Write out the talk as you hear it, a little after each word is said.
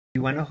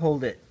You want to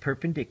hold it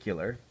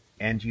perpendicular,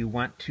 and you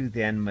want to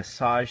then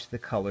massage the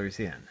colors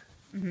in.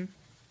 Mm-hmm.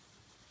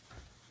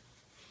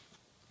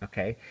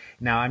 Okay,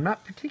 now I'm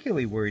not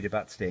particularly worried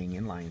about staying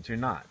in lines or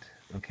not.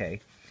 Okay,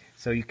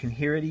 so you can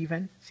hear it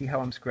even. See how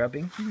I'm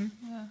scrubbing? Mm-hmm.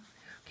 Yeah.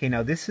 Okay,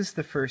 now this is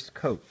the first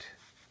coat.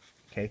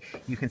 Okay,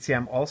 you can see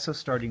I'm also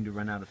starting to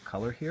run out of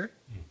color here.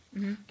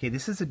 Mm-hmm. Okay,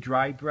 this is a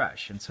dry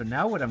brush, and so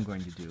now what I'm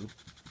going to do.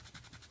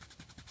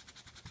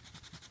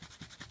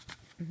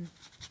 Mm-hmm.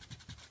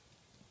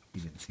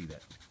 You didn't see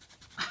that.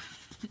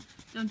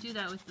 Don't do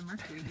that with the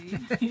mercury, do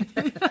you?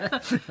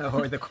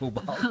 Or the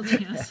cobalt. Oh,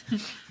 yes.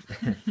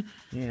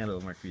 Yeah, a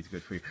little mercury is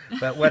good for you.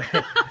 But what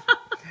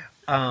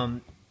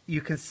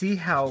you can see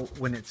how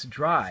when it's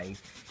dry,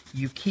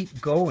 you keep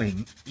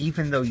going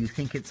even though you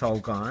think it's all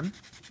gone.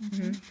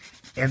 Mm-hmm.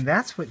 And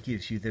that's what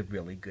gives you the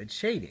really good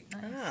shading.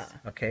 Nice.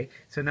 Okay,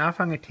 so now if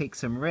I'm going to take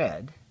some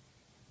red,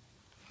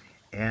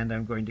 and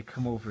I'm going to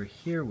come over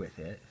here with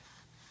it.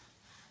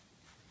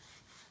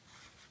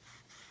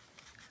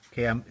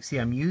 Okay,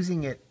 I'm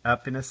using it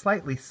up in a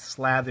slightly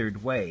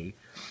slathered way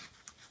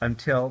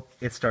until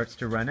it starts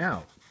to run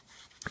out.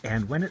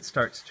 And when it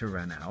starts to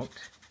run out,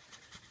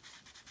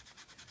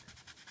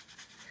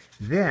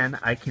 then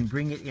I can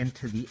bring it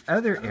into the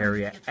other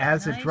area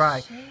as a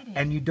dry, shading.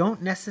 and you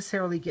don't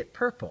necessarily get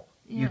purple.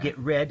 You Yeah. get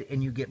red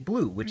and you get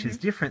blue, which is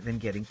different than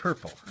getting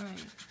purple.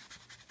 Right.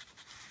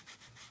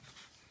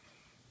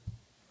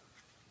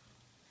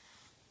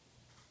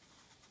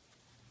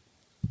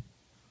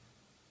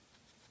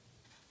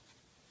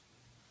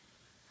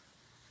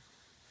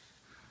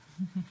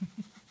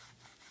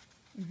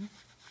 Mm-hmm.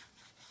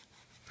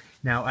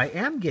 Now I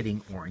am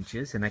getting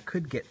oranges, and I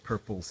could get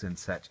purples and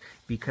such,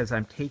 because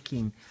I'm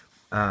taking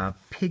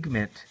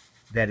pigment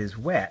that is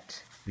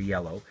wet, the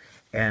yellow,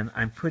 and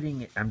I'm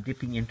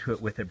dipping into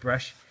it with a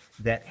brush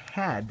that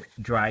had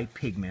dry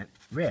pigment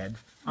red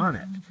on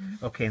it.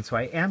 Mm-hmm. Okay, and so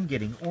I am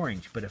getting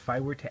orange, but if I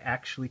were to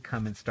actually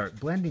come and start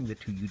blending the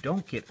two, you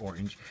don't get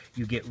orange,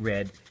 you get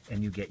red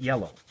and you get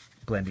yellow,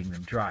 blending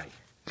them dry.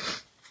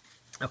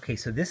 Okay,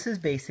 so this is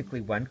basically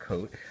one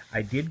coat.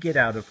 I did get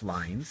out of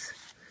lines.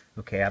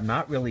 Okay, I'm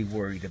not really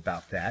worried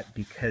about that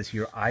because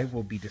your eye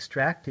will be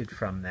distracted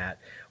from that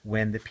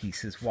when the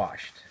piece is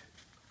washed.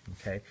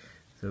 Okay,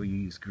 so you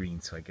use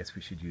green, so I guess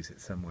we should use it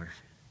somewhere.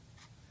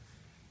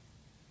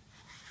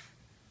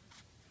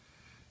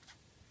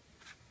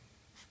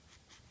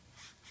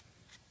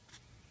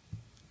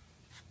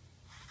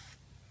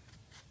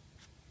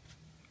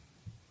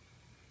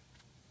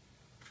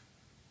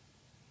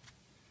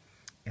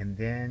 And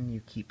then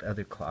you keep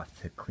other cloth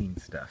to clean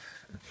stuff.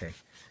 Okay.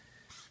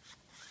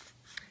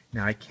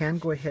 Now I can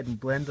go ahead and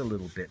blend a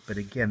little bit, but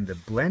again, the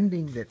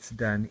blending that's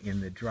done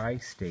in the dry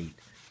state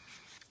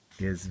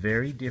is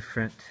very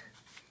different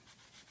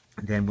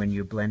than when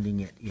you're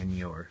blending it in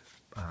your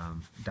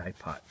dye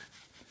pot.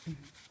 Mm-hmm.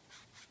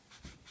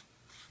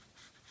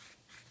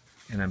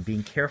 And I'm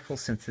being careful,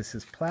 since this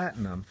is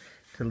platinum,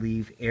 to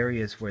leave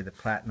areas where the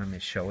platinum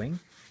is showing,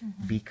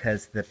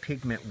 because the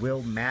pigment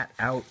will matte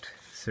out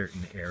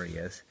certain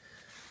areas.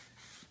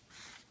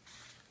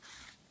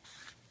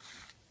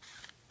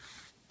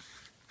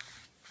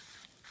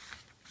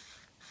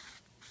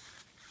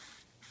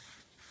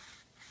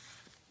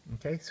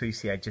 Okay, so you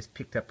see I just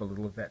picked up a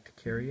little of that to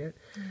carry it.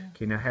 Yeah.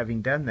 Okay, now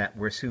having done that,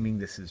 we're assuming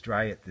this is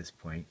dry at this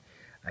point.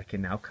 I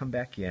can now come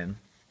back in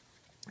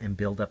and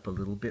build up a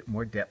little bit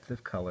more depth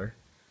of color.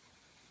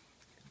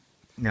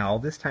 Now all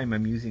this time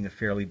I'm using a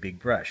fairly big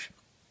brush.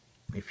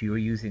 If you were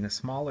using a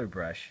smaller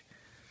brush,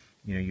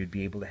 you know, you'd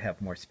be able to have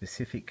more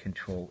specific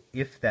control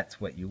if that's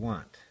what you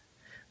want.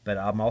 But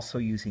I'm also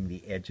using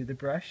the edge of the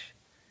brush,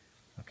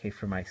 okay,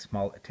 for my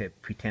small, to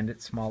pretend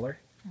it's smaller.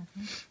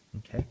 Mm-hmm.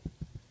 Okay.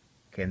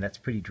 Okay, and that's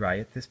pretty dry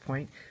at this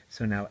point.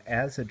 So now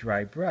as a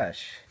dry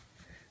brush,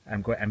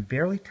 I'm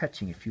barely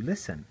touching. If you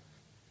listen,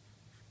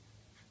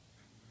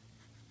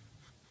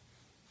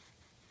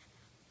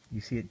 you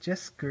see it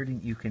just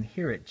skirting, you can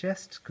hear it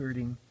just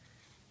skirting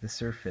the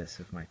surface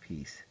of my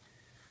piece.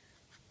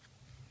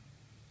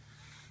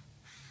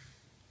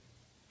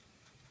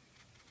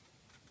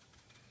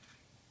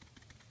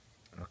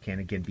 Okay,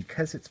 and again,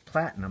 because it's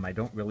platinum, I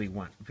don't really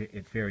want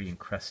it very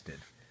encrusted.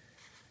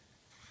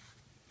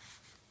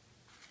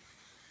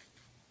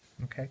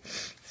 Okay,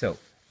 so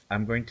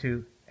I'm going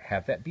to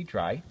have that be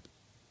dry.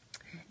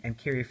 And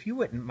Carrie, if you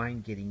wouldn't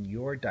mind getting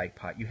your dye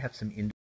pot, you have some